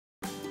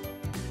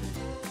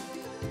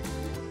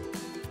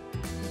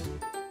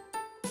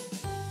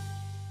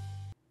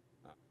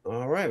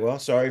All right. Well,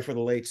 sorry for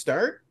the late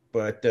start,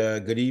 but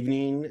good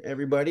evening,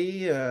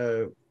 everybody.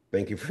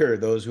 Thank you for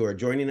those who are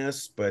joining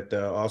us, but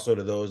also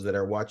to those that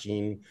are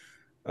watching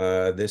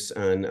this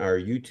on our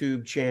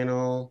YouTube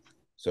channel.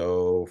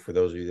 So, for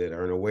those of you that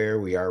aren't aware,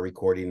 we are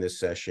recording this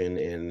session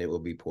and it will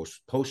be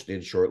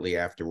posted shortly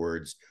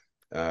afterwards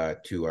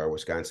to our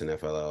Wisconsin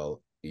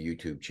FLL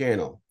YouTube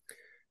channel.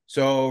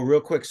 So,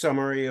 real quick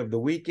summary of the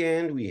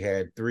weekend: we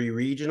had three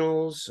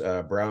regionals: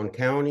 Brown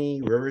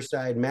County,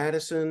 Riverside,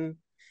 Madison.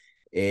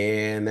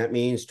 And that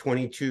means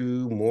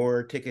 22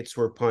 more tickets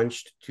were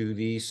punched to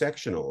the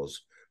sectionals,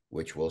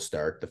 which will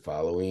start the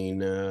following,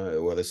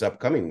 this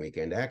upcoming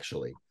weekend,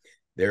 actually.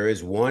 There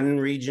is one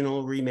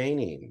regional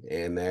remaining,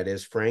 and that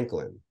is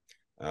Franklin.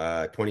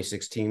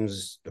 26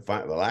 teams,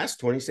 the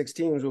last 26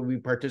 teams will be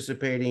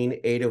participating,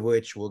 eight of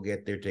which will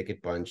get their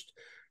ticket punched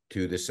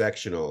to the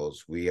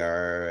sectionals. We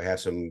have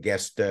some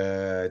guest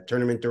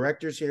tournament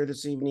directors here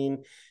this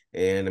evening,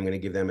 and I'm going to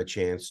give them a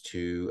chance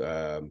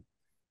to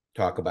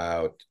talk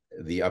about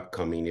the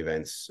upcoming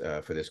events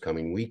for this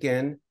coming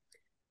weekend.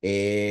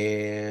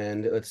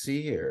 And let's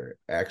see here.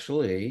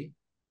 Actually,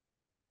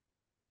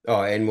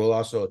 and we'll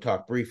also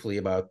talk briefly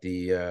about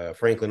the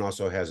Franklin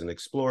also has an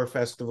Explore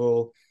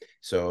Festival.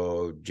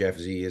 So Jeff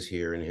Z is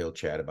here and he'll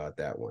chat about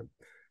that one.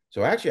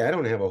 So actually, I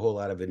don't have a whole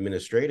lot of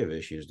administrative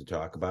issues to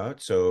talk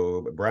about.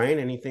 So Brian,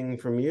 anything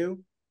from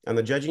you on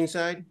the judging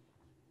side?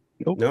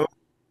 Nope. No?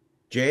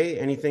 Jay,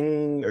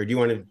 anything, or do you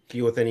want to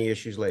deal with any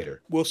issues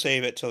later? We'll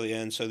save it till the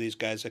end so these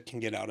guys can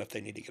get out if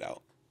they need to get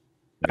out.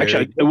 Very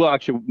Actually, I good. will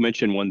actually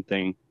mention one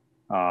thing.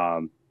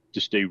 Um,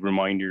 just a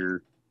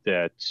reminder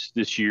that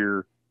this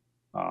year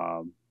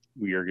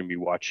we are going to be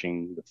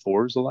watching the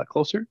fours a lot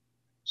closer.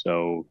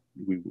 So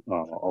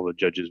all the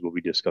judges will be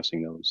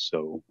discussing those.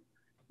 So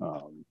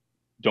um,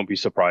 don't be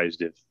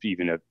surprised if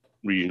even at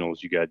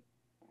regionals you got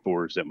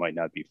fours that might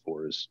not be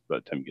fours by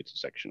the time you get to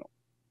sectional.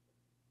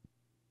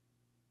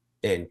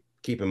 And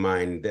keep in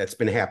mind that's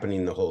been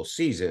happening the whole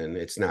season.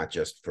 It's not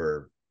just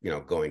for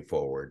going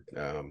forward.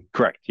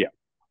 Correct. Yeah.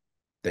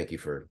 Thank you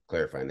for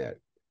clarifying that.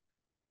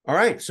 All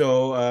right,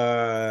 so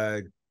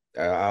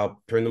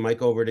I'll turn the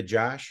mic over to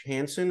Josh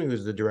Hanson,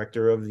 who's the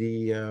director of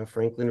the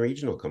Franklin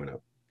Regional coming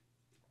up.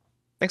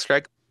 Thanks,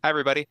 Greg. Hi,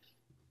 everybody.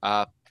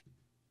 Uh,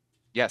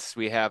 yes,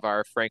 we have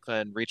our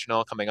Franklin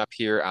Regional coming up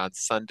here on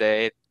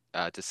Sunday,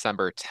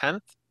 December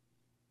 10th.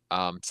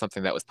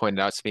 Something that was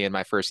pointed out to me in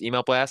my first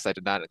email blast. I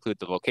did not include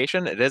the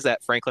location. It is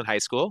at Franklin High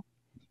School.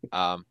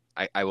 I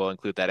will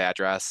include that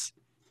address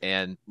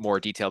and more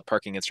detailed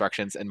parking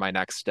instructions in my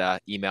next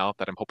email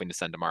that I'm hoping to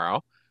send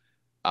tomorrow.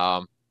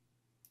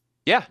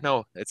 Yeah,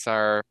 no, it's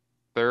our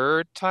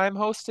third time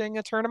hosting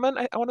a tournament,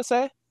 I want to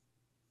say.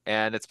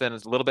 And it's been a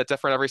little bit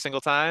different every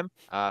single time.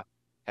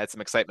 Had some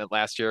excitement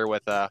last year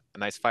with a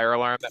nice fire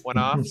alarm that went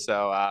off.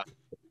 So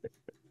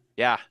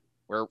yeah,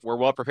 we're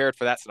well prepared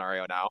for that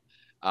scenario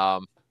now.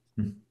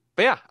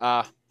 But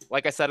yeah,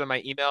 like I said in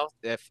my email,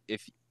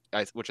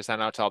 which I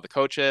sent out to all the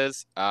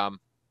coaches,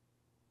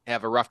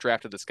 have a rough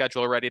draft of the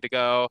schedule ready to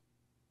go.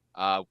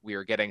 We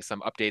are getting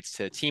some updates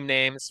to team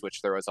names,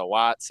 which there was a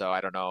lot. So I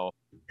don't know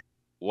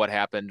what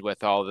happened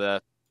with all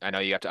the. I know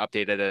you have to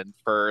update it in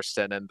first,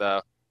 and then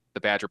the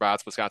Badger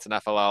Bots Wisconsin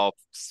FLL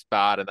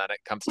spot, and then it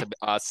comes to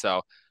us.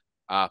 So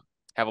have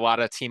a lot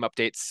of team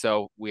updates.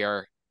 So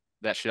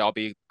that should all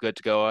be good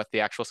to go with the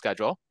actual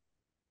schedule,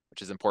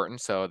 which is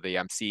important. So the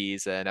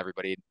MCs and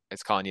everybody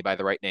is calling you by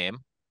the right name.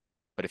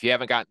 But if you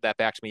haven't gotten that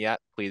back to me yet,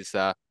 please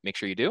make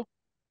sure you do.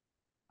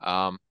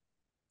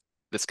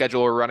 The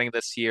schedule we're running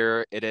this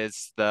year, it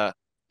is the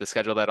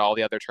schedule that all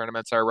the other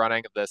tournaments are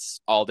running, this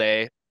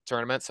all-day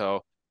tournament.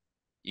 So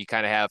you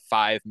kind of have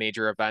five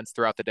major events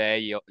throughout the day.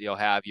 You'll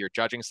have your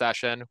judging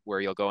session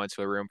where you'll go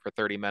into a room for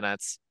 30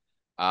 minutes,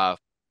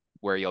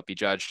 where you'll be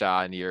judged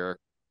on your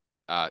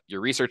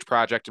research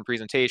project and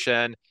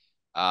presentation.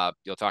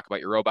 You'll talk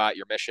about your robot,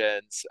 your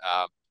missions.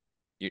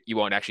 You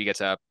won't actually get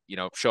to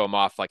show them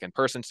off like in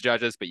person to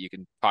judges, but you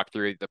can talk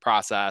through the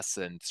process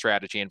and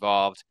strategy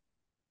involved.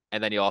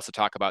 And then you'll also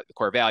talk about the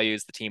core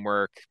values, the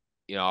teamwork,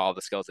 all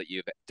the skills that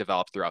you've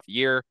developed throughout the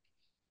year.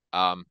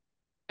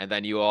 And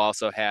then you will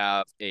also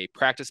have a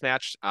practice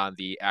match on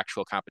the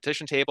actual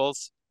competition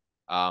tables.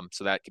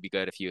 So that could be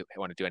good if you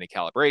want to do any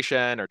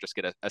calibration or just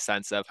get a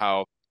sense of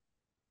how,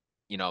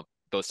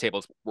 those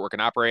tables work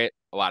and operate.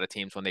 A lot of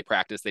teams, when they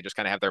practice, they just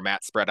kind of have their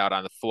mat spread out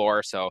on the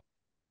floor. So it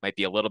might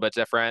be a little bit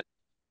different.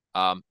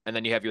 And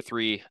then you have your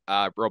three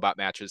robot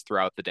matches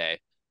throughout the day,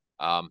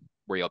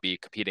 where you'll be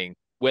competing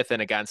with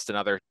and against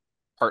another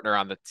partner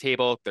on the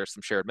table. There's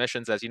some shared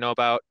missions, as you know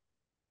about.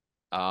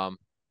 And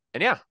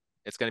yeah,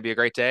 it's going to be a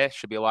great day.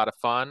 Should be a lot of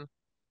fun.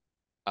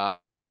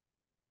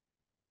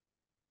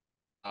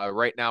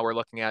 Right now we're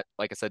looking at,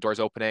 like I said, doors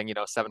opening,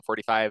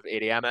 7:45,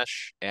 8 a.m.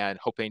 ish, and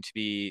hoping to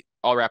be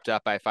all wrapped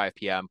up by 5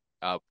 p.m.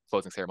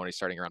 Closing ceremony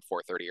starting around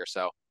 4:30 or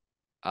so.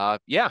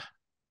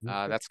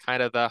 That's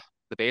kind of the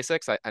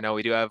basics. I know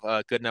we do have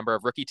a good number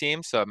of rookie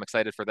teams, so I'm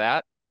excited for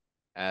that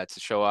to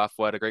show off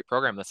what a great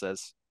program this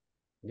is.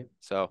 Yep.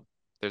 So if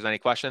there's any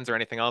questions or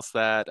anything else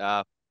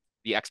that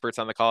the experts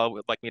on the call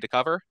would like me to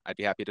cover, I'd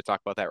be happy to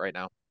talk about that right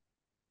now.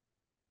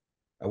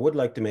 I would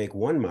like to make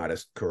one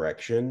modest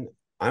correction.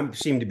 I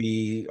seem to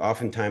be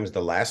oftentimes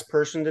the last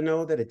person to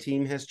know that a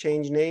team has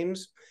changed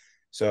names.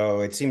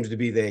 So it seems to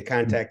be they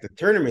contact the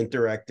tournament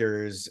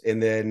directors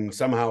and then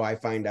somehow I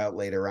find out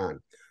later on.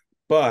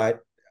 But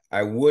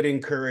I would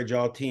encourage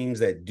all teams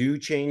that do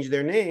change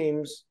their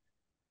names,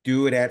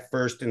 do it at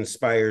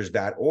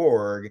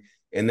firstinspires.org,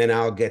 and then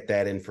I'll get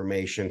that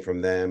information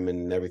from them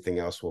and everything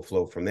else will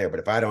flow from there.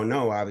 But if I don't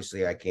know,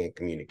 obviously I can't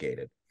communicate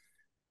it.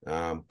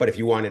 But if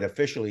you want it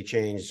officially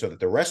changed so that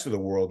the rest of the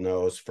world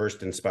knows,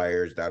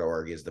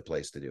 firstinspires.org is the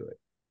place to do it.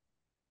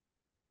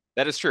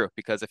 That is true,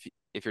 because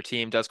if your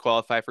team does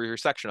qualify for your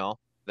sectional,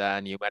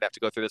 then you might have to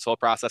go through this whole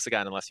process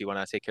again unless you want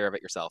to take care of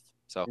it yourself.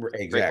 So great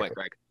point, Exactly.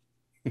 Greg.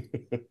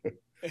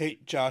 Hey,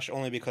 Josh,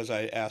 only because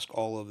I ask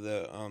all of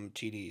the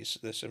TDs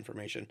this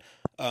information.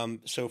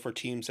 So for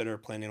teams that are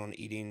planning on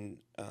eating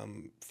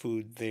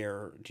food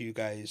there, do you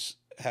guys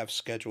have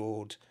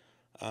scheduled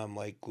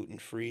like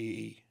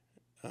gluten-free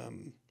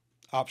um,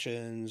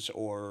 options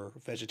or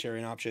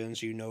vegetarian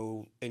options? You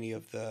know any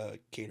of the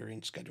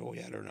catering schedule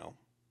yet or no?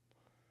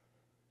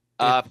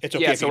 It's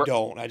okay Yeah, if so you we're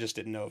don't. I just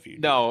didn't know if you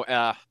did. no,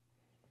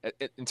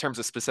 in terms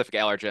of specific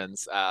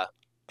allergens,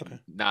 Okay.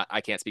 not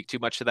I can't speak too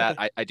much to that.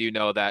 Okay. I do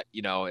know that,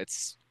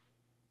 it's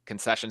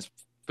concessions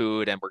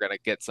food and we're gonna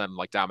get some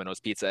like Domino's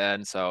pizza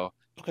in, so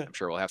Okay. I'm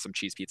sure we'll have some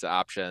cheese pizza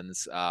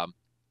options.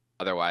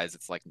 Otherwise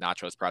it's like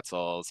nachos,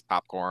 pretzels,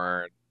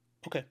 popcorn,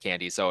 Okay.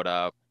 candy,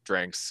 soda,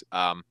 drinks.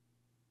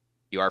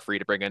 You are free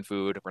to bring in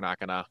food. We're not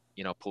gonna,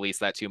 police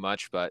that too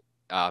much, but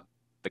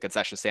the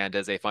concession stand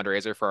is a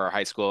fundraiser for our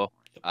high school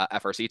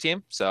FRC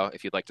team. So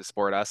if you'd like to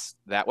support us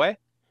that way,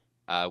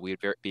 we'd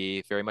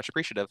be very much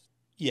appreciative.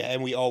 Yeah,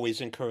 and we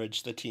always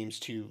encourage the teams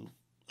to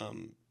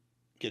um,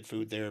 get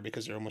food there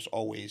because they're almost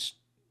always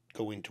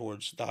going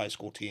towards the high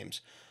school teams.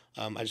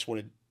 I just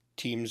wanted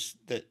teams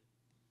that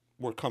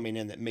were coming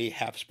in that may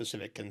have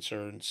specific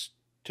concerns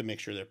to make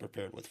sure they're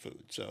prepared with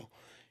food. So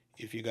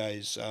if you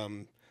guys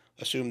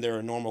assume there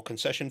are normal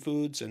concession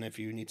foods, and if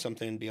you need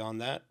something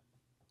beyond that,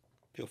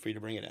 feel free to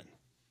bring it in.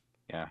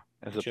 Yeah,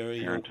 as a Jerry,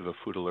 parent of a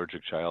food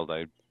allergic child,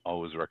 I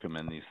always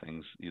recommend these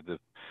things. A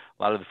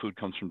lot of the food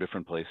comes from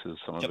different places.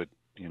 Some of Yep. it,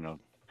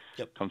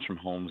 Yep. comes from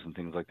homes and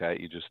things like that.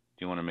 You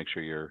want to make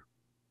sure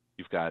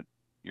you've got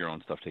your own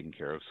stuff taken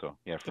care of. So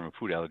yeah, from a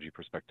food allergy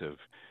perspective,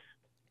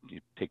 you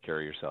take care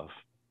of yourself.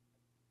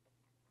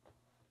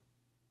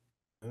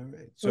 All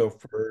right. So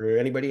for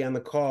anybody on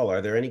the call,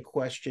 are there any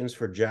questions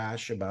for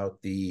Josh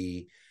about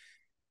the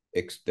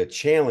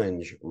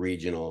challenge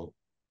regional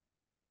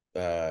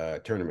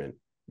tournament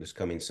this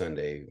coming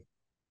Sunday?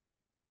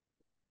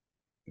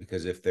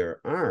 Because if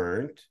there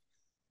aren't,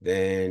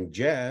 then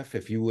Jeff,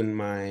 if you wouldn't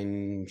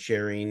mind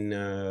sharing,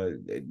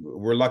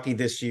 we're lucky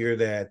this year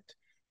that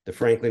the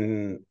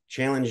Franklin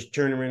Challenge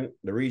Tournament,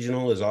 the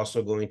regional, is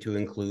also going to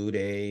include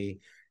a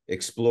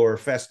Explore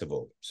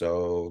Festival.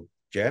 So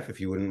Jeff, if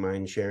you wouldn't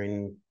mind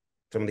sharing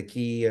some of the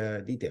key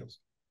details.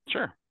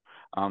 Sure.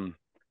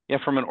 Yeah,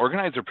 from an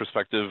organizer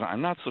perspective,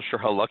 I'm not so sure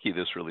how lucky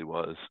this really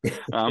was.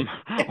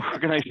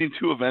 Organizing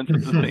two events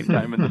at the same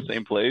time in the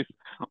same place,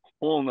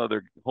 whole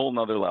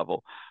nother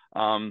level.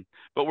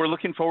 But we're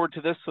looking forward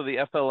to this. So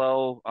the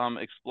FLL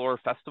Explore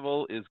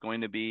Festival is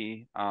going to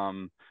be,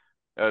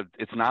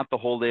 it's not the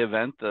whole day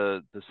event,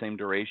 the same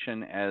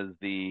duration as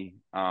a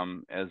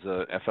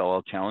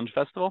FLL Challenge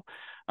Festival.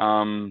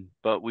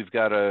 But we've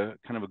got a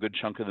kind of a good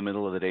chunk of the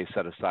middle of the day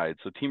set aside.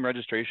 So team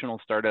registration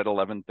will start at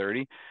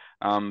 11:30.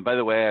 By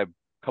the way, a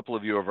couple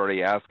of you have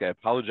already asked. I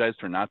apologize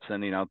for not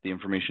sending out the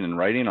information in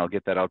writing. I'll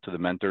get that out to the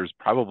mentors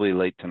probably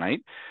late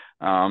tonight.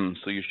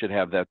 So you should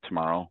have that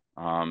tomorrow,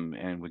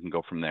 and we can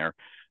go from there.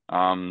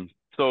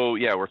 So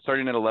yeah, we're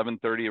starting at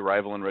 11:30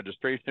 arrival and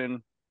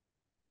registration.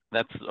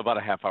 That's about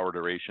a half-hour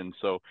duration.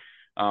 So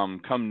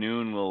come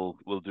noon,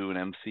 we'll do an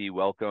MC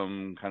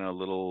welcome, kind of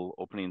little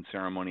opening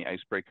ceremony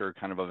icebreaker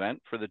kind of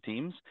event for the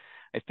teams.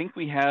 I think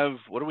we have,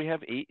 what do we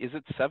have? 8? Is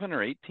it 7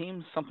 or 8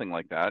 teams? Something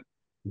like that.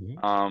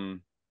 Mm-hmm.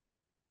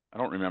 I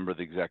don't remember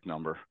the exact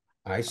number.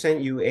 I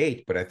sent you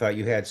 8, but I thought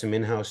you had some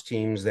in-house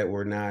teams that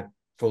were not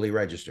fully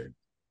registered.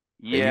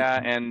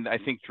 Yeah, and I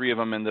think 3 of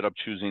them ended up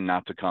choosing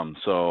not to come.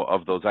 So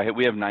of those,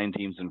 we have 9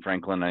 teams in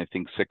Franklin. I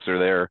think 6 are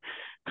there,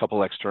 a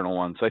couple external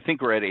ones. So I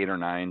think we're at 8 or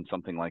 9,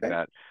 something like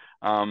that.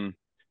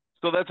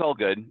 So that's all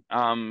good.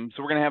 So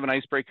we're gonna have an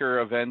icebreaker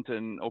event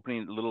and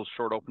little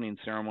short opening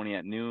ceremony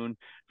at noon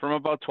from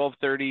about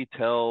 12:30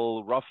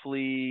 till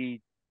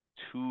roughly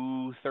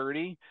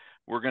 2:30.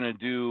 We're gonna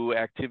do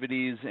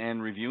activities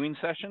and reviewing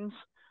sessions.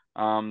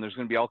 There's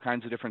going to be all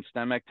kinds of different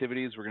STEM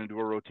activities. We're going to do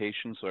a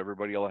rotation, so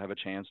everybody will have a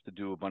chance to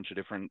do a bunch of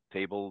different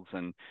tables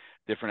and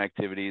different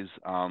activities.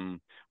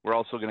 We're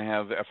also going to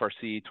have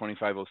FRC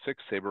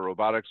 2506, Saber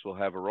Robotics. We'll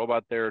have a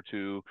robot there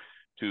to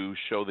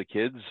show the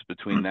kids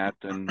between that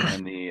and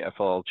the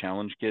FLL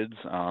Challenge kids.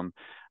 I'm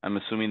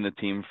assuming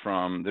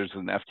there's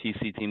an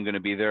FTC team going to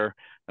be there.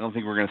 I don't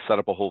think we're going to set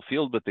up a whole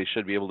field, but they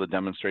should be able to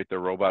demonstrate their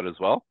robot as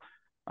well.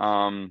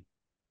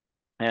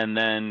 And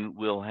then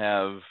we'll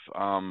have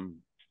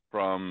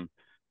from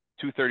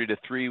 2:30 to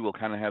 3, we'll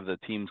kind of have the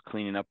teams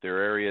cleaning up their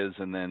areas,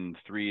 and then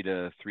 3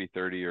 to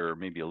 3:30, or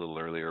maybe a little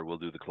earlier, we'll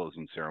do the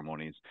closing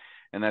ceremonies.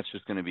 And that's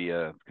just going to be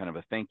a kind of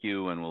a thank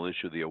you, and we'll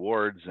issue the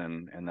awards,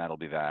 and that'll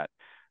be that.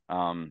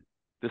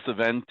 This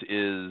event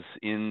is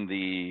in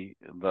the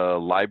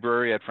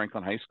library at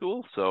Franklin High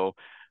School, so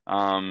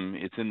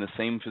it's in the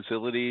same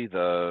facility.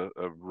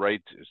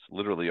 It's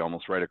literally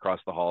almost right across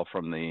the hall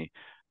from the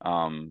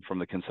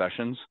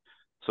concessions.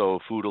 So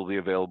food will be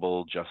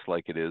available just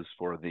like it is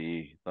for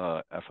the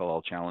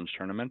FLL Challenge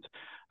tournament.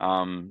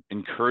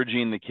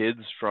 Encouraging the kids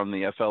from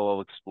the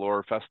FLL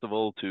Explorer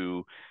Festival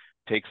to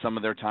take some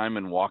of their time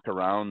and walk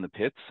around the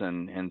pits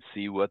and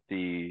see what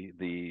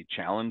the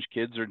challenge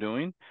kids are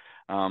doing.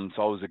 It's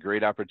always a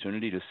great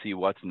opportunity to see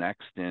what's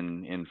next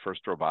in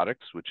FIRST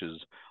Robotics, which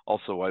is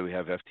also why we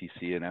have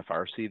FTC and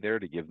FRC there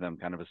to give them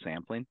kind of a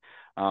sampling.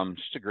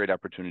 Just a great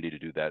opportunity to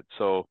do that.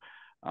 So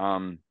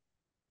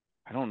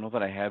I don't know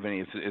that I have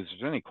any. If there's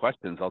any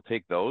questions, I'll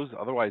take those.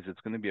 Otherwise,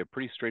 it's going to be a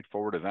pretty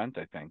straightforward event,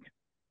 I think.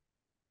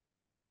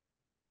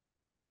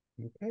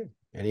 Okay.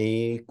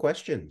 Any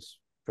questions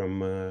from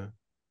the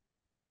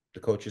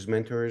coaches,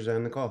 mentors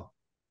on the call?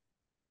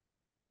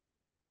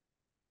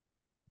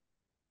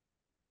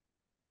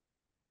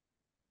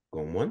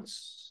 Going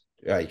once?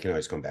 You can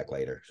always come back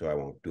later, so I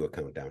won't do a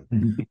countdown.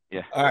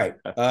 Yeah. All right.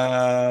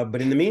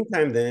 But in the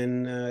meantime,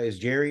 then, is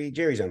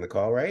Jerry's on the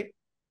call, right?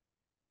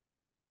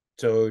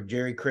 So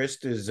Jerry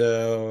Christ is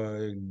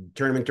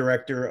tournament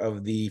director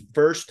of the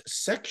first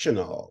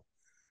sectional.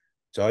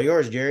 It's all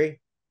yours, Jerry.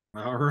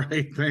 All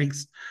right,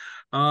 thanks.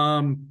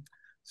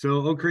 So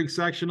Oak Creek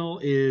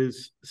Sectional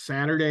is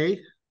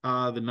Saturday,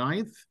 the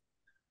 9th.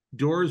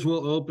 Doors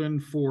will open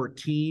for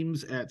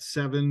teams at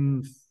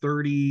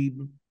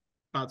 7:30,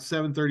 about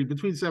 7:30,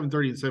 between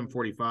 7:30 and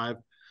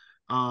 7:45.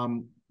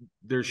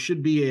 There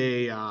should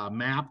be a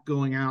map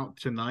going out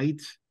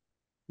tonight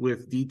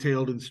with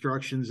detailed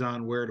instructions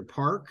on where to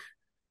park.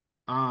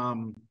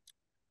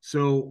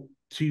 So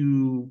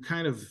to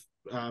kind of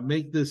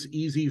make this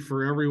easy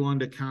for everyone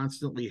to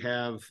constantly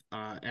have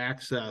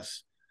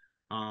access,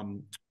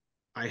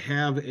 I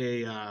have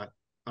a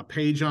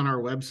page on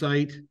our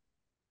website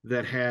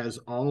that has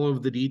all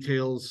of the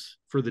details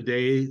for the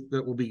day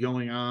that will be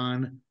going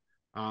on.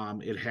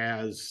 It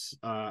has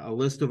a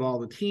list of all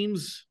the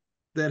teams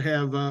that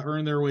have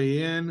earned their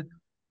way in.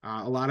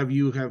 A lot of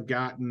you have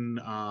gotten,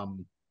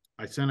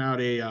 I sent out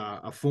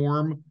a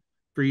form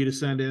for you to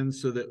send in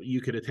so that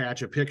you could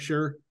attach a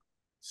picture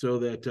so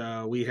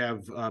that we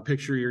have a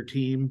picture of your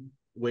team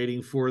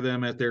waiting for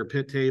them at their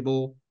pit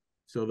table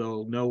so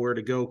they'll know where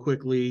to go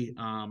quickly.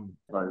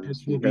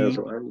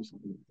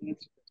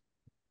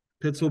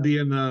 Pits will be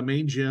in the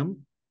main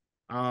gym.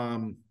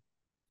 And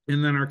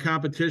then our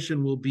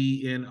competition will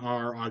be in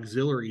our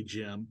auxiliary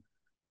gym.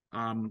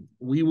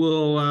 We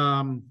will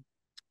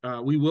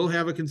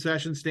have a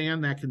concession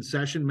stand. That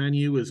concession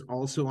menu is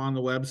also on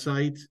the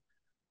website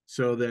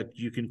so that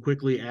you can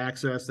quickly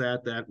access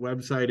that. That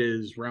website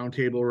is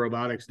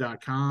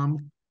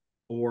roundtablerobotics.com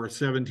or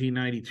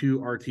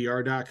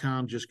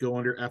 1792rtr.com. Just go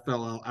under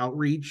FLL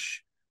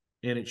Outreach,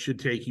 and it should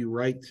take you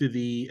right to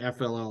the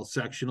FLL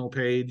sectional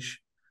page.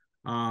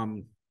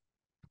 We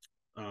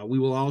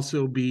will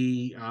also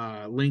be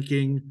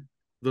linking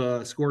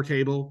the score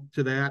table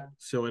to that,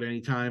 so at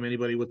any time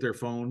anybody with their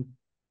phone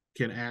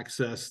can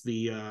access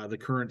the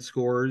current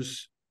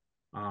scores.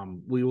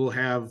 We will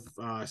have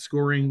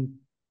scoring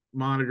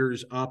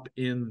monitors up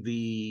in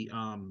the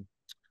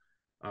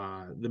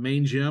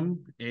main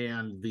gym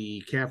and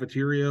the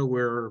cafeteria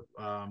where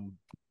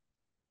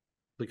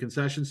the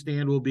concession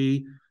stand will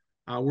be.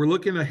 We're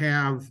looking to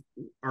have,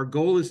 our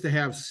goal is to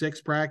have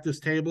 6 practice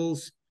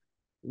tables.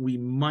 We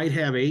might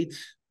have 8,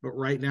 but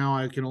right now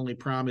I can only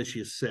promise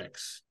you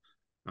 6.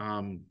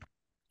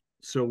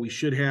 So we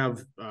should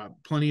have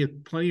plenty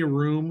of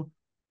room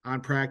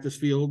on practice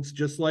fields,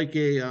 just like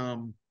a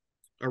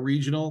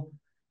regional.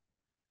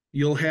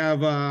 You'll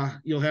have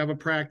a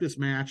practice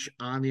match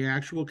on the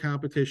actual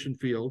competition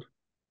field,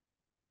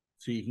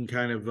 so you can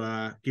kind of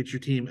get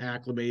your team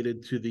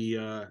acclimated to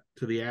the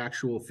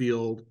actual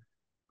field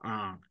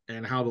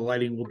and how the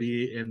lighting will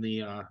be in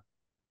the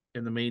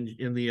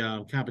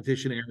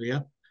competition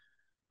area.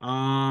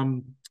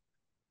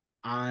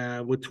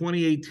 With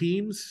 28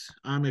 teams,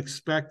 I'm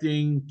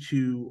expecting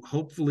to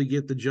hopefully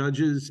get the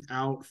judges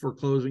out for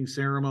closing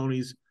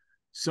ceremonies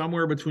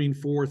somewhere between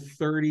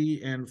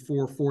 4:30 and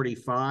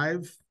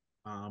 4:45.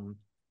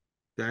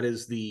 That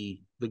is the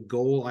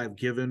goal I've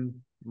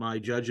given my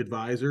judge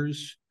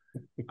advisors.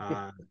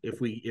 If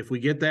we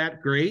get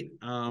that, great.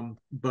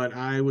 But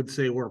I would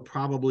say we're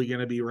probably going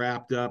to be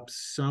wrapped up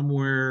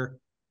somewhere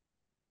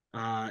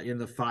in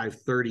the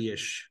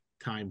 5:30-ish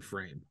time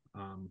frame,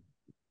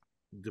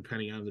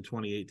 depending on the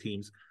 28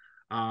 teams.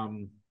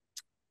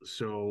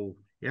 So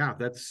yeah,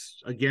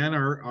 that's again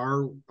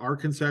our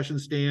concession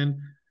stand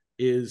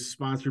is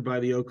sponsored by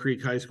the Oak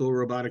Creek High School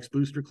Robotics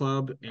Booster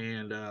Club,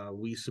 and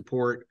we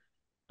support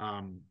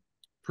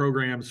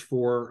programs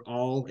for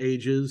all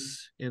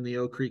ages in the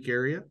Oak Creek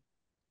area.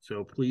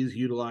 So please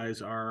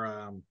utilize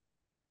our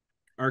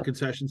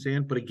concession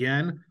stand. But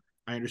again,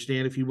 I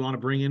understand if you want to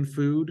bring in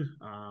food.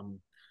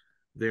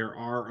 There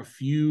are a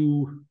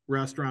few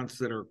restaurants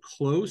that are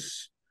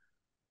close.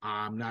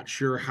 I'm not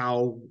sure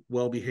how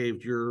well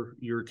behaved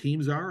your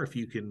teams are. If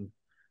you can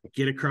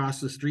get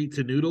across the street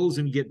to Noodles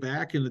and get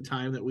back in the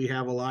time that we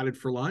have allotted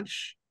for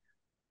lunch,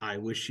 I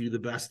wish you the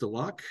best of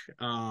luck.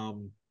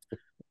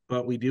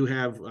 But we do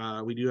have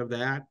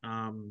that.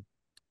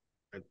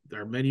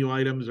 Our menu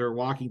items are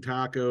walking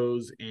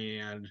tacos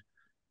and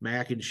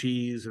mac and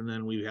cheese, and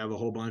then we have a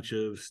whole bunch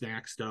of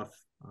snack stuff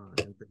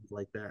and things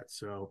like that.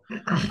 So,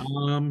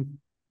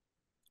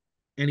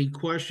 any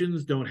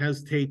questions? Don't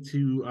hesitate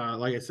to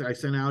like I said, I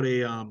sent out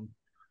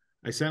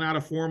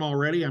a form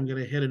already. I'm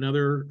going to hit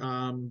another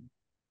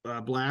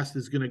blast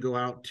is going to go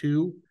out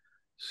too.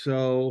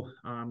 So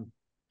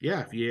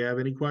yeah, if you have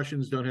any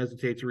questions, don't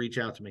hesitate to reach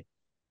out to me.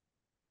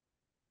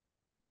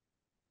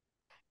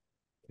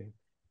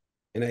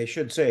 And I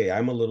should say,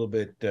 I'm a little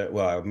bit,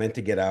 well, I meant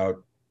to get out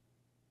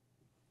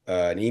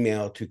an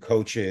email to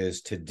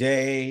coaches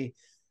today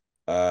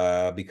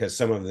because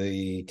some of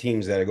the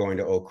teams that are going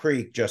to Oak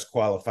Creek just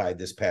qualified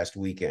this past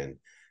weekend.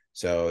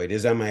 So it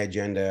is on my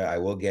agenda. I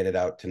will get it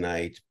out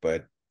tonight,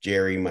 but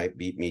Jerry might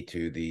beat me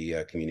to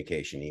the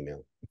communication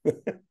email.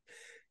 At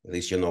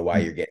least you'll know why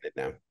you're getting it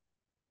now.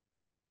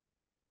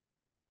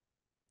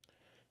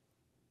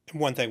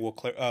 One thing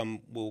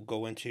we'll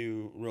go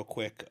into real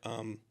quick.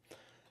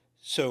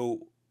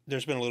 So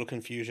there's been a little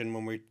confusion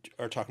when we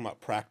are talking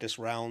about practice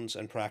rounds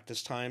and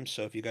practice times.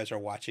 So if you guys are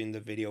watching the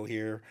video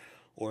here,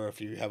 or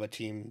if you have a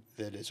team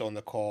that is on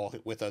the call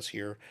with us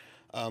here,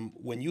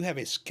 when you have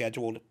a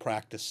scheduled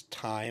practice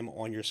time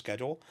on your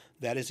schedule,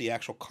 that is the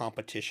actual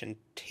competition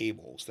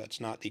tables. That's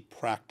not the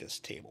practice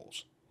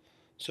tables.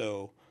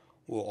 So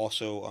we'll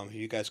also, if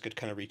you guys could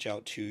kind of reach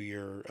out to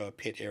your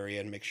pit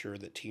area and make sure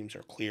that teams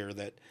are clear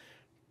that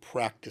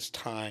practice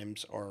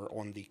times are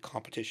on the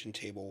competition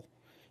table,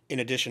 in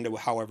addition to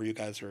however you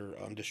guys are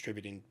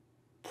distributing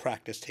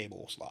practice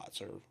table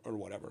slots or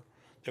whatever.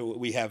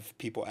 We have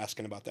people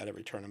asking about that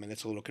every tournament.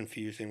 It's a little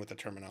confusing with the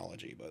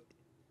terminology, but.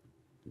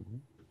 Mm-hmm.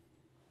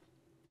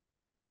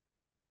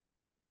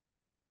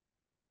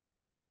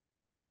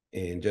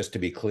 And just to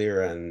be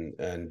clear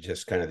on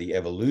just kind of the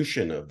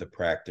evolution of the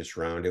practice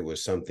round, it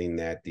was something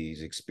that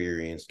these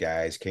experienced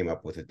guys came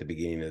up with at the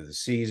beginning of the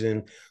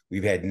season.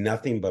 We've had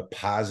nothing but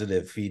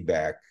positive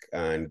feedback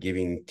on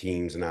giving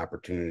teams an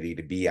opportunity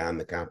to be on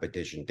the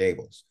competition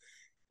tables.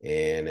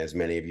 And as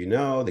many of you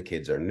know, the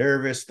kids are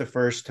nervous the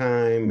first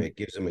time. It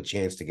gives them a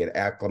chance to get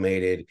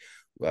acclimated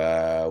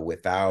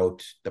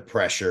without the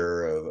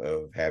pressure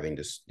of having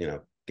to,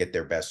 get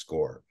their best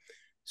score.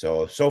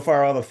 So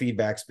far, all the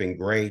feedback's been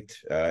great.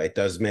 It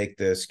does make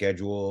the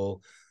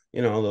schedule,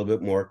 a little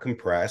bit more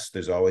compressed.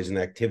 There's always an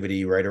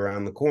activity right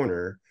around the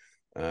corner.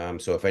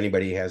 So if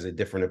anybody has a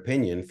different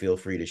opinion, feel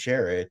free to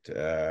share it.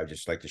 I'd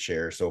just like to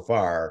share so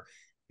far,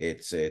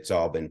 it's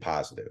all been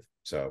positive.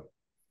 So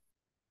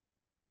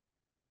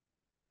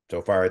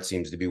far, it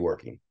seems to be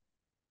working.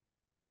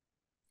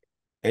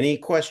 Any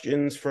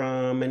questions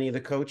from any of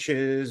the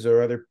coaches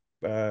or other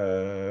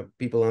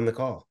people on the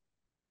call?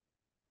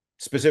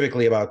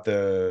 Specifically about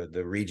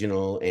the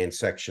regional and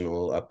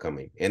sectional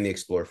upcoming and the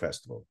Explore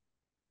Festival.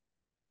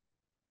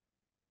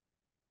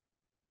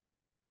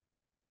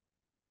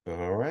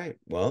 All right.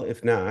 Well,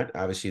 if not,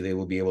 obviously they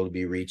will be able to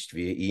be reached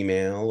via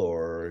email,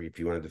 or if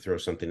you wanted to throw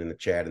something in the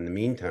chat in the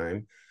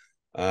meantime.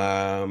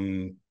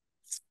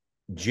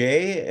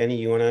 Jay,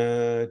 you want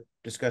to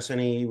discuss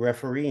any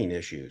refereeing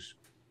issues?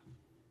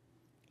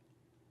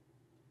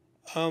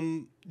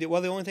 Well,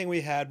 the only thing we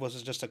had was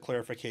just a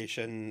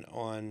clarification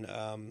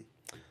on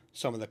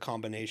some of the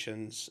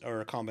combinations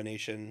or a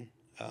combination.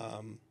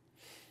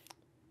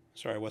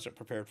 Sorry, I wasn't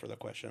prepared for the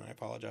question. I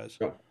apologize.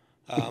 No.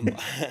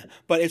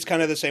 But it's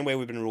kind of the same way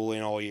we've been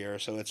ruling all year,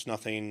 so it's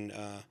nothing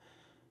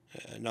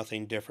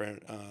nothing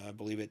different. I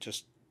believe it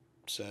just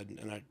said,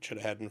 and I should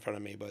have had it in front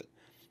of me, but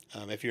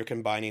if you're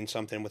combining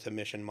something with a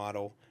mission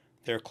model,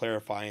 they're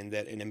clarifying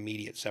that an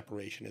immediate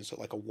separation is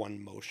like a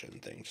one motion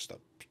thing. Just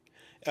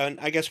and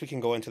I guess we can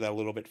go into that a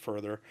little bit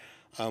further.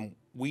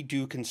 We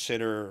do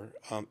consider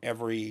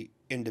every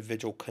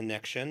individual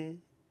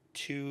connection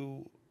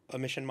to a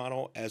mission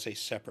model as a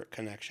separate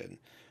connection.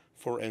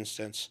 For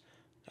instance,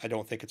 I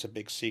don't think it's a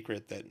big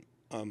secret that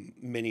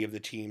many of the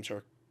teams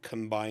are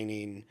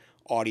combining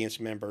audience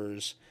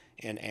members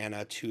and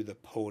Anna to the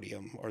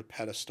podium or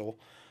pedestal.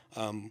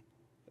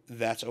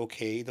 That's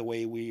okay the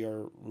way we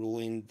are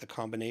ruling the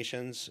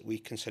combinations. We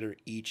consider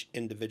each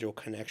individual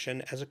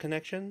connection as a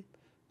connection.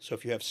 So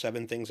if you have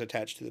 7 things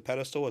attached to the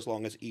pedestal, as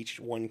long as each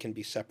one can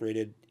be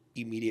separated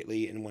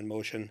immediately in one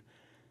motion,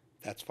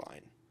 that's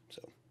fine.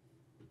 So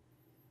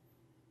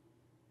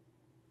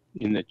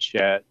in the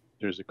chat,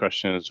 there's a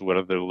question: is what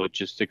are the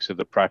logistics of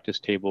the practice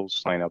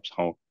tables signups?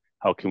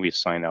 How can we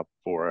sign up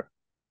for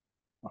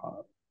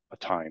a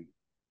time?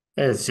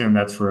 I assume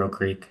that's for Oak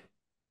Creek.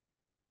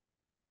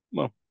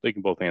 Well, they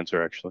can both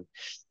answer actually.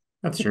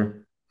 That's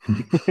true.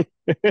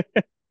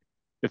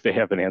 If they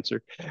have an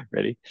answer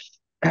ready.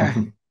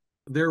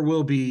 There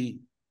will be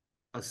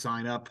a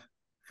sign up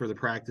for the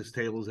practice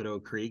tables at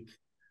Oak Creek.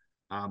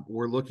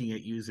 We're looking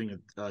at using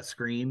a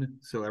screen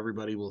so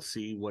everybody will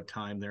see what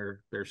time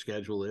their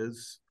schedule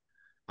is.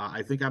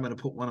 I think I'm going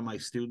to put one of my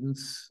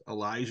students,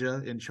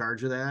 Elijah, in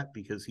charge of that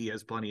because he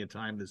has plenty of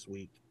time this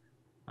week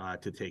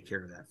to take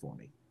care of that for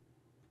me.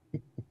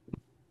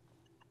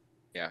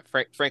 Yeah,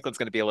 Franklin's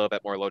going to be a little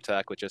bit more low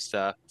tech with just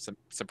some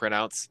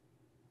printouts.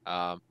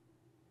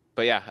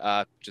 But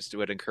yeah, just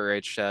would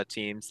encourage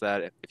teams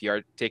that if you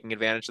are taking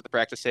advantage of the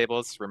practice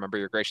tables, remember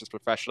your gracious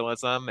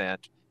professionalism and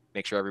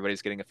make sure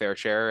everybody's getting a fair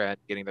share and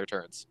getting their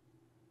turns.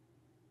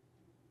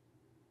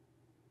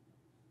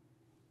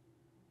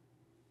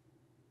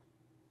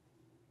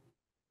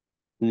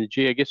 And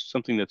Jay, I guess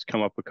something that's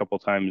come up a couple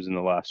times in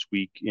the last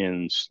week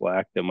in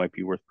Slack that might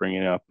be worth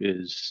bringing up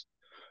is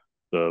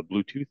the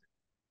Bluetooth.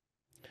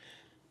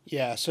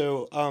 Yeah,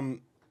 so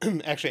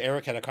actually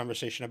Eric had a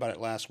conversation about it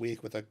last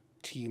week with a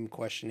team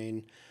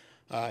questioning,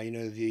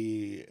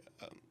 the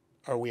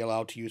are we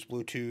allowed to use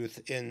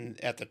Bluetooth in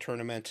at the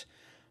tournament?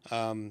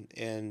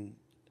 And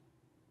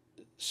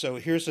so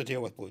here's the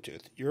deal with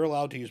Bluetooth. You're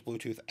allowed to use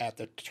Bluetooth at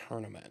the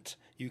tournament.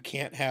 You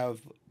can't have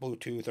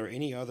Bluetooth or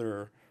any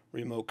other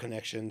remote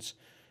connections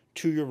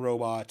to your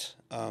robot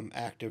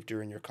active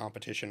during your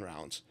competition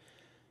rounds.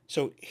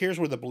 So here's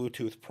where the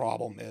Bluetooth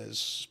problem is,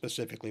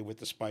 specifically with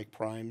the Spike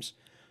Primes.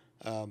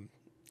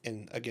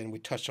 And again, we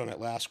touched on it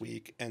last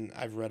week, and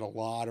I've read a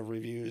lot of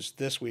reviews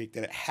this week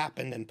that it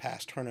happened in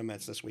past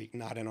tournaments this week,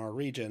 not in our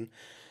region.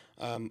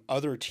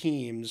 Other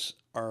teams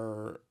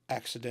are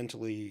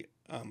accidentally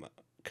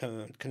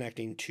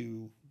connecting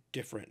to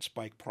different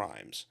Spike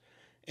Primes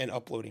and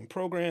uploading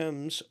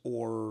programs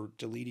or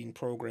deleting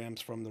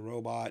programs from the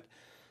robot,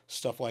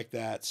 stuff like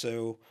that.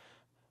 So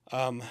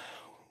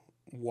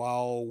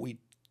while we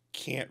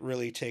can't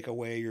really take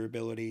away your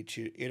ability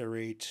to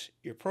iterate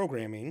your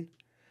programming,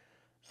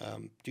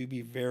 do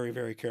be very,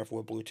 very careful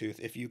with Bluetooth.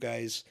 If you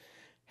guys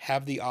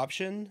have the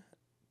option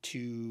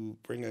to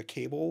bring a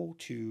cable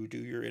to do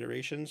your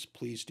iterations,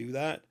 please do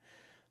that.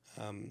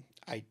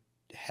 I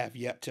have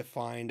yet to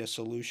find a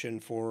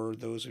solution for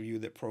those of you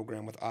that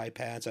program with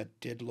iPads. I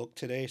did look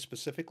today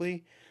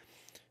specifically,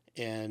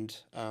 and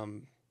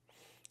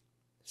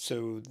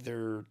so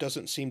there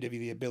doesn't seem to be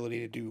the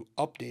ability to do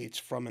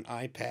updates from an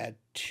iPad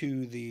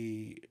to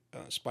the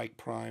Spike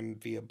Prime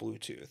via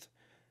Bluetooth.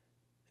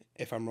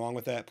 If I'm wrong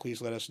with that, please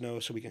let us know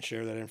so we can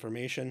share that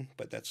information.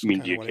 But that's You mean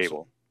kind via of what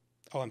cable?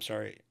 Oh, I'm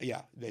sorry.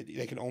 Yeah,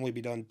 they can only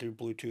be done through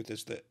Bluetooth,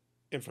 is the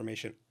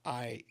information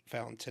I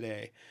found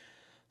today.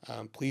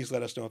 Please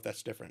let us know if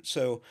that's different.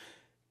 So,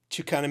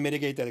 to kind of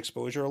mitigate that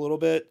exposure a little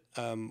bit,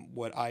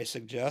 what I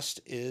suggest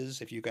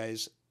is if you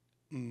guys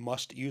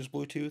must use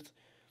Bluetooth,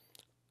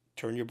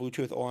 turn your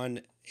Bluetooth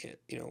on,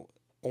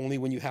 only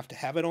when you have to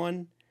have it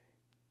on.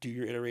 Do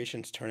your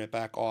iterations, turn it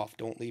back off.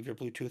 Don't leave your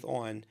Bluetooth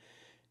on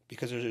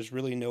because there's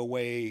really no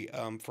way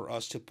for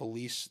us to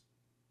police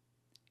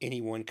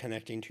anyone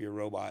connecting to your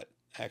robot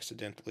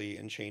accidentally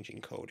and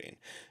changing coding.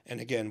 And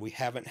again, we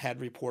haven't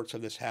had reports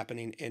of this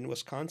happening in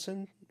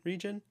Wisconsin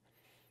region.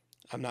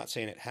 I'm not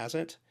saying it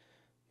hasn't,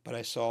 but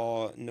I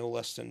saw no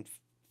less than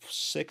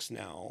 6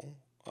 now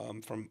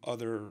from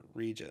other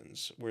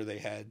regions where they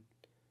had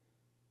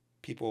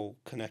people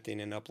connecting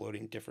and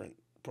uploading different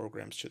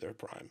programs to their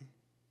Prime.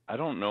 I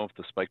don't know if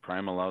the Spike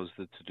Prime allows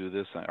it to do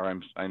this, or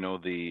I know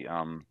the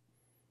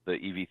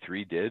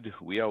EV3 did.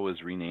 We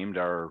always renamed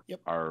our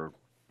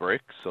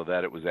brick so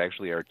that it was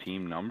actually our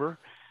team number.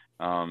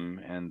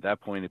 And at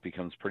that point, it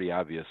becomes pretty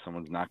obvious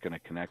someone's not going to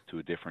connect to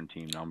a different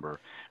team number.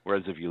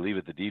 Whereas if you leave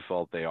it the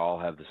default, they all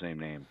have the same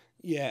name.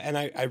 Yeah, and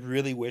I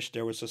really wish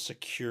there was a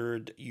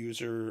secured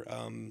user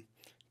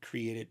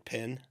created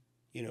pin,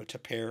 to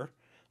pair.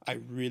 I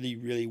really,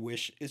 really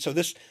wish. So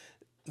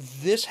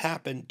this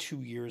happened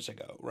 2 years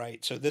ago,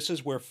 right? So this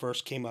is where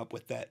first came up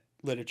with that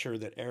literature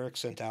that Eric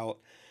sent out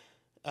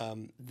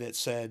that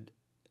said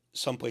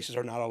some places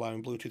are not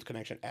allowing Bluetooth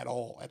connection at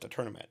all at the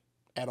tournament,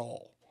 at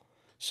all.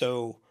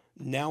 So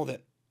now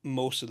that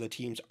most of the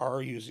teams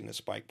are using the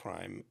Spike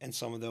Prime and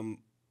some of them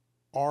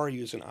are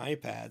using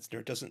iPads,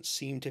 there doesn't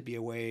seem to be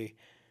a way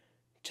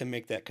to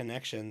make that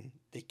connection.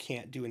 They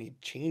can't do any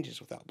changes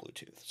without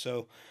Bluetooth.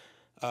 So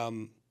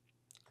I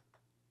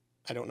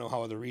don't know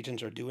how other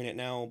regions are doing it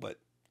now, but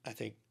I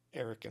think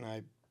Eric and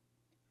I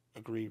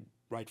agree,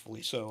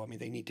 rightfully so. I mean,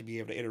 they need to be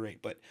able to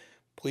iterate, but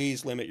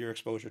please limit your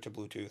exposure to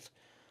Bluetooth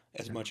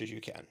as much as you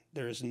can.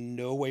 There is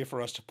no way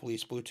for us to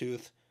police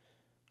Bluetooth.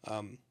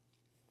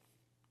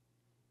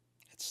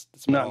 It's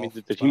No, about I all, mean the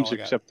it's about teams all I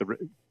got. accept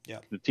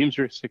the teams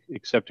are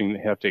accepting. They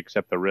have to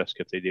accept the risk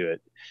if they do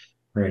it.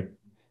 Right.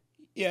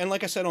 Yeah, and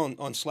like I said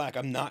on Slack,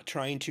 I'm not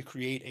trying to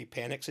create a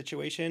panic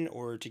situation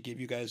or to give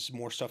you guys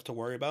more stuff to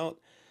worry about,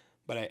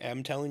 but I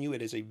am telling you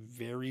it is a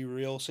very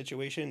real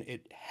situation.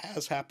 It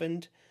has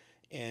happened,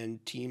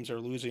 and teams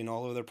are losing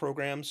all of their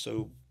programs.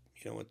 So,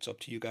 it's up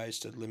to you guys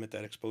to limit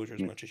that exposure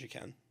as much as you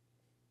can.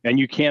 And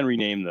you can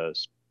rename the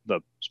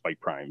Spike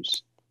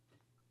Primes.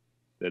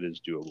 That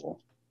is doable.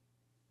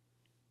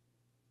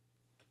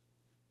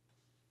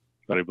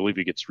 but I believe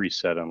it gets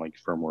reset on like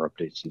firmware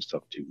updates and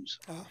stuff too. So.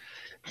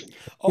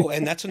 Oh,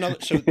 and that's another.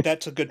 So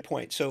that's a good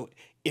point. So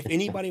if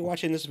anybody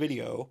watching this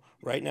video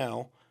right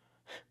now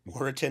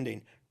or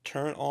attending,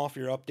 turn off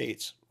your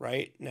updates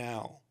right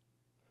now.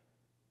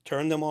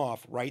 Turn them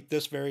off right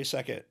this very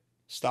second.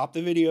 Stop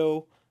the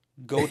video.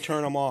 Go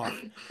turn them off.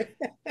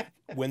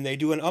 When they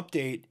do an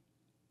update,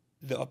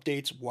 the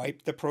updates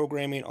wipe the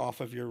programming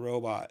off of your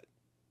robot.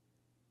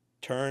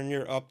 Turn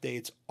your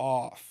updates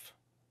off.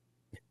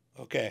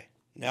 Okay,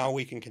 now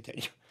we can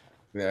continue.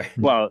 Yeah.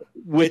 Well,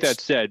 with It's-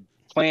 that said,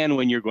 plan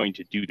when you're going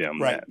to do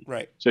them. Right, then.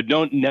 right. So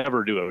don't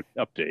never do an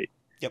update.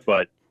 Yep.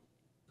 But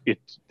it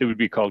would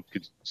be called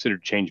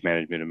considered change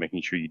management and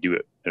making sure you do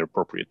it at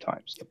appropriate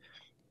times. Yep.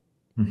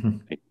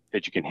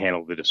 That you can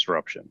handle the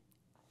disruption.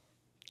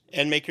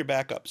 And make your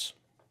backups.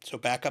 So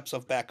backups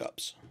of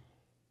backups.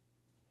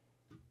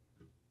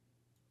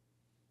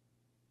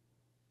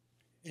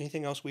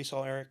 Anything else we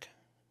saw, Eric?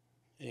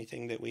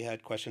 Anything that we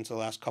had questions the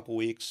last couple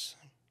weeks?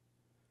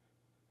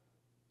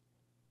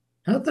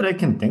 Not that I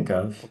can think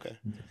of. Okay.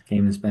 The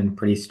game has been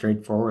pretty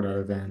straightforward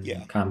other than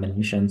Yeah.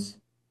 combinations.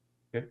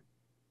 Okay.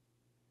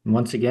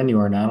 Once again, you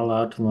are not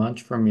allowed to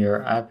launch from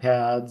your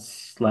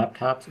iPads,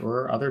 laptops,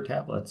 or other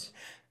tablets.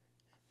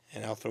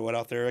 And I'll throw it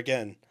out there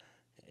again.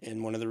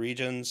 In one of the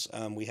regions,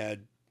 we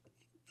had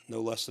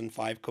no less than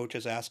 5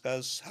 coaches ask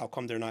us how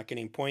come they're not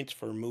getting points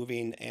for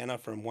moving Anna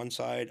from one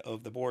side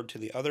of the board to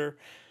the other.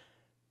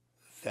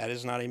 That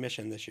is not a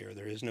mission this year.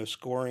 There is no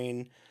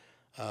scoring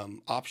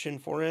option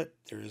for it.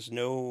 There is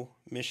no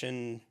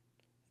mission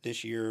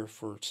this year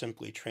for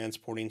simply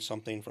transporting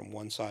something from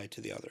one side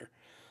to the other.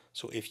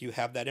 So if you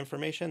have that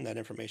information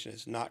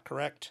is not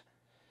correct.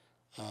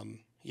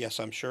 Yes,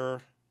 I'm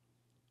sure.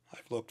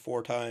 I've looked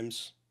 4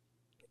 times.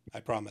 I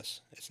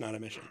promise it's not a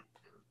mission.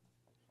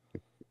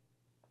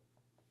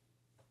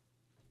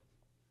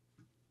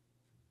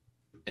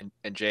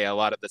 And Jay, a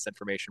lot of this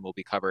information will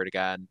be covered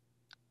again,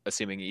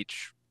 assuming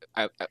each.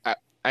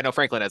 I know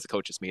Franklin has a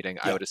coaches meeting.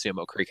 Yeah. I would assume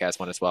Oak Creek has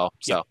one as well.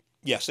 So Yeah.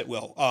 Yes, it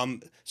will.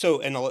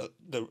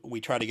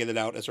 We try to get it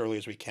out as early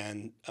as we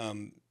can.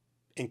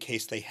 In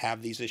case they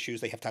have these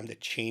issues, they have time to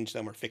change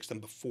them or fix them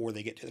before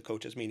they get to the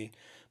coaches meeting.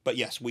 But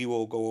yes, we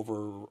will go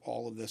over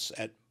all of this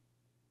at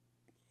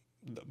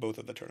both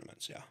of the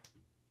tournaments. Yeah.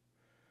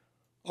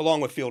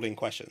 Along with fielding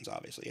questions,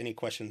 obviously. Any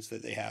questions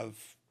that they have,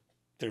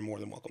 they're more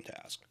than welcome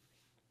to ask.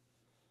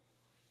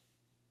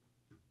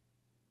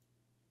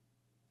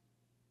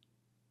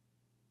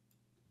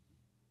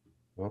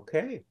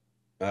 Okay.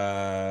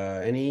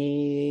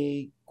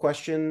 Any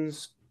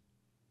questions,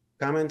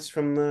 comments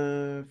from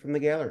the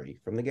gallery,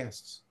 from the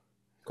guests,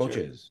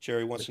 coaches?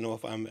 Jerry wants to know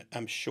if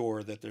I'm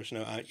sure that there's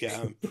no.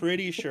 I'm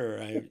pretty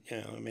sure. I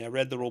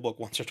read the rule book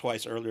once or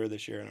twice earlier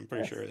this year, and I'm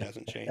pretty sure it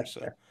hasn't changed.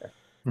 So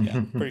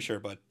yeah, pretty sure,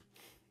 bud.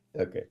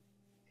 Okay.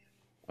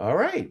 All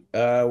right.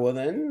 Well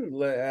then,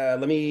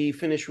 let me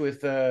finish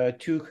with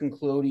 2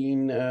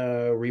 concluding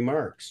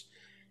remarks.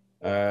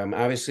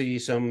 Obviously,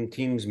 some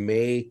teams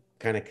may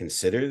kind of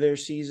consider their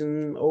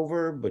season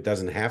over, but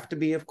doesn't have to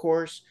be, of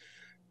course.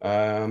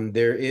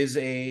 There is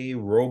a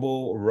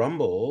Robo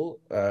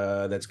Rumble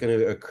that's going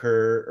to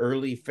occur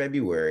early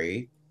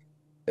February.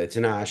 It's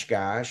in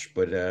Oshkosh,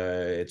 but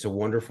it's a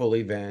wonderful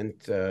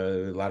event.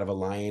 A lot of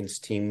alliance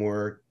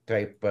teamwork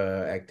type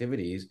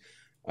activities.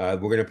 We're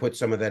going to put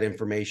some of that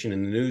information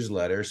in the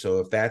newsletter. So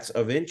if that's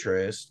of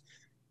interest,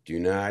 do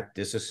not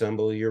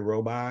disassemble your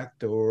robot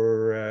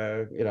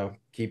or,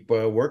 keep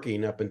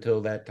working up until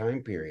that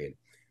time period.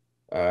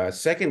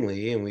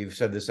 Secondly, and we've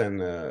said this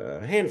on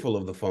a handful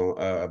of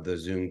the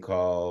Zoom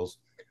calls,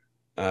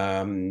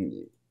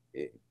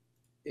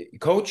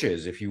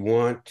 coaches, if you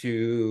want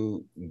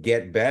to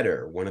get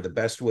better, one of the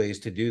best ways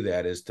to do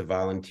that is to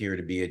volunteer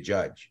to be a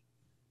judge.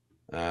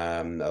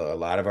 A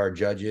lot of our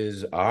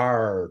judges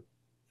are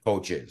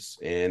coaches,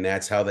 and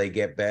that's how they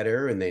get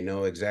better, and they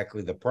know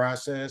exactly the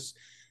process.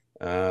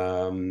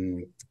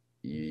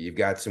 You've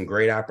got some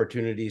great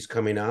opportunities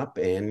coming up,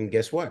 and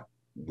guess what?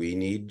 We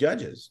need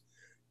judges.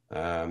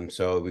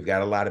 So we've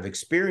got a lot of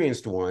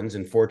experienced ones,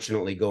 and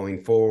fortunately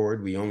going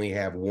forward, we only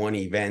have one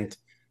event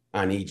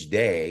on each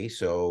day,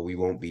 so we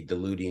won't be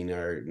diluting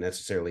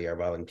necessarily our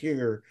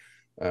volunteer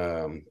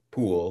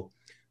pool,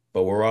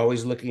 but we're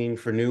always looking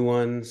for new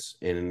ones.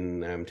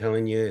 And I'm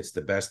telling you, it's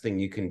the best thing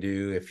you can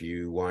do if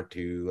you want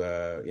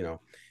to,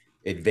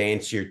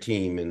 advance your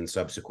team in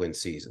subsequent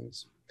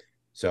seasons.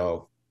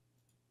 So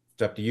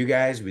it's up to you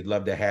guys. We'd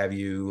love to have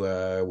you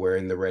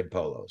wearing the red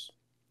polos.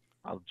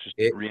 I'll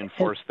just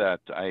reinforce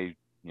that I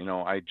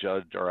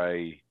judged or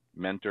I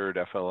mentored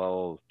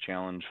FLL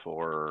Challenge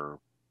for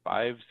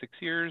 5-6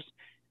 years,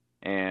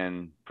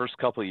 and first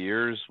couple of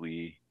years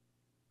we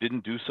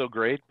didn't do so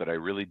great, but I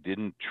really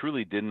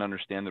truly didn't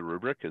understand the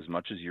rubric as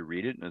much as you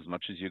read it and as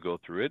much as you go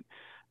through it.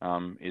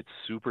 It's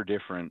super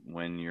different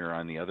when you're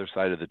on the other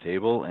side of the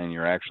table and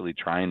you're actually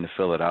trying to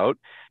fill it out.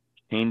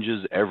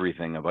 Changes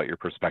everything about your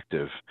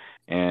perspective.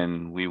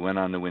 And we went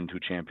on to win 2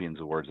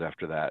 Champions Awards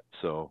after that.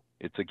 So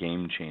it's a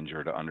game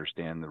changer to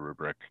understand the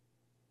rubric.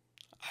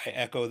 I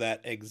echo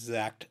that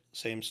exact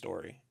same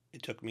story.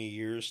 it took me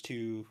years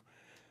to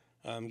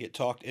get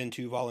talked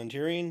into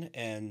volunteering,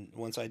 and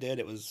once I did,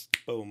 it was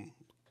boom,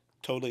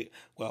 totally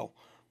well,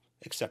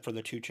 except for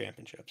the 2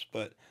 championships,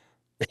 but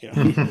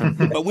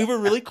but we were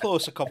really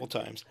close a couple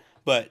times.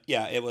 But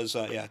yeah, it was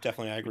yeah,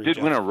 definitely I agree. You did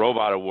Jeff. win a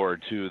robot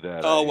award too.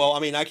 That well, I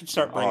mean, I can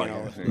start bringing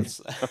all of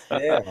this.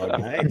 Yeah,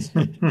 nice.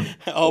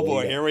 Oh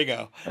boy, here we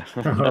go.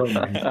 Oh,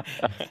 man.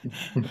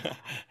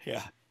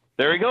 Yeah.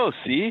 There we go.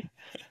 See,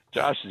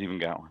 Josh has even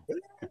got one.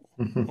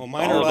 Well,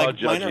 mine All are about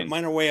judging.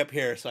 mine are way up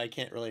here, so I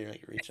can't really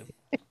reach them.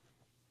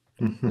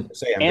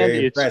 Say, I'm And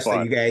very it's impressed that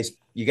fun.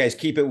 you guys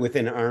keep it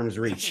within arm's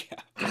reach.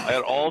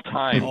 At all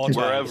times, All times.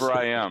 wherever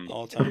I am.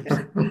 All times.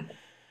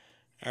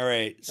 All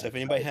right. So if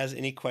anybody has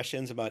any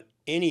questions about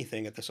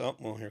anything at this, oh,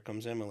 well, here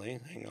comes Emily.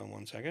 Hang on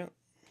one second.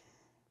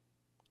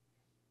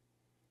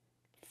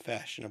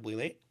 Fashionably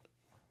late.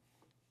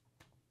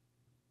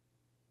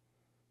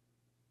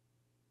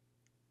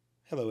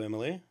 Hello,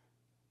 Emily.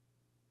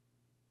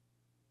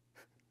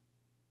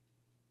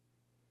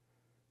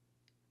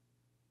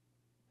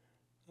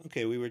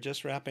 Okay, we were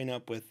just wrapping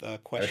up with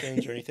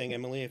questions or anything,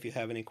 Emily. If you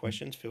have any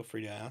questions, feel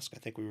free to ask. I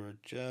think we were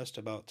just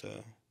about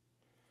to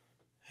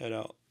head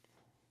out.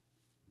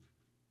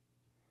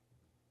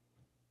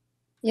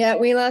 Yeah,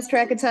 we lost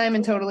track of time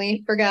and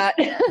totally forgot.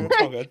 That's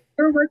all good.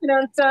 We're working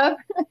on stuff.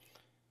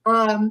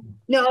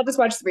 No, I'll just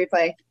watch the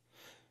replay.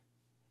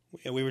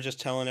 Yeah, we were just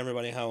telling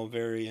everybody how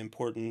very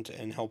important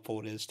and helpful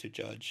it is to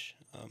judge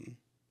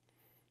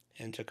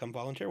and to come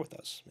volunteer with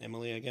us.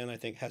 Emily, again, I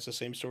think has the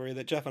same story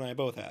that Jeff and I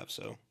both have.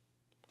 So,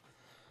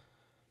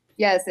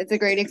 yes, it's a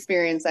great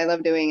experience. I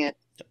love doing it.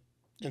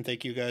 and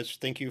thank you guys.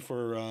 Thank you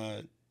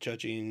for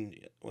judging.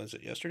 Was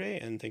it yesterday?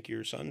 And thank you,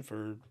 your son,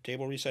 for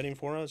table resetting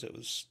for us. It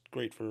was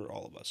great for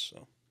all of us.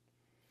 So,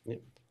 yeah.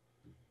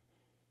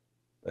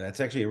 That's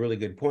actually a really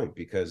good point,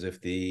 because if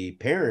the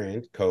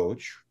parent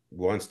coach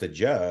wants to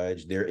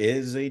judge, there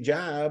is a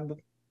job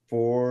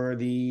for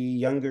the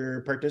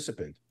younger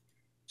participant.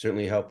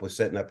 Certainly help with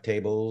setting up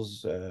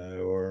tables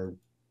or,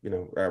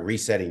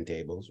 resetting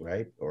tables,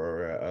 right?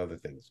 Or other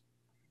things.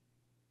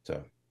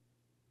 So,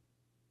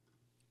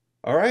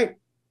 all right.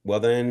 Well,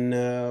 then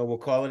we'll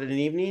call it an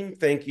evening.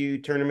 Thank you,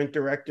 tournament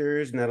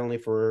directors, not only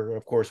for,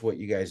 of course, what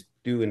you guys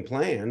do and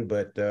plan,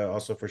 but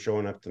also for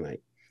showing up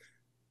tonight.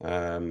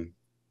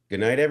 Good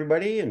night,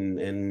 everybody,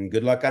 and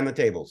good luck on the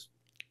tables.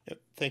 yep.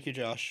 Thank you,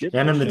 Josh. Yep.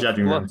 And in the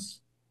judging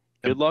rooms.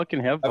 Good luck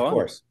and have fun. Of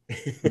course.